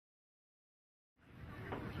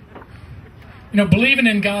Believing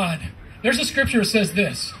in God. There's a scripture that says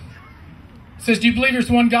this. It says, do you believe there's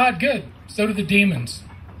one God? Good. So do the demons.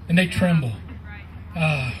 And they tremble.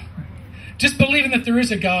 Just believing that there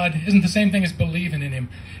is a God isn't the same thing as believing in him.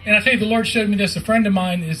 And I tell you, the Lord showed me this. A friend of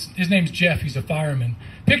mine, his name's Jeff. He's a fireman.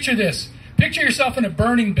 Picture this. Picture yourself in a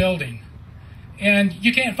burning building. And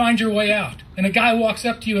you can't find your way out. And a guy walks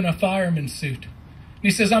up to you in a fireman's suit. And he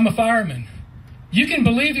says, I'm a fireman. You can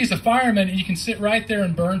believe he's a fireman and you can sit right there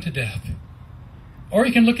and burn to death. Or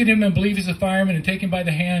you can look at him and believe he's a fireman and take him by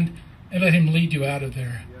the hand and let him lead you out of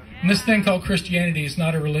there. And this thing called Christianity is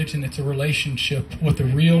not a religion. It's a relationship with a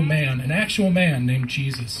real man, an actual man named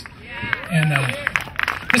Jesus. And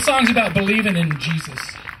this song's about believing in Jesus.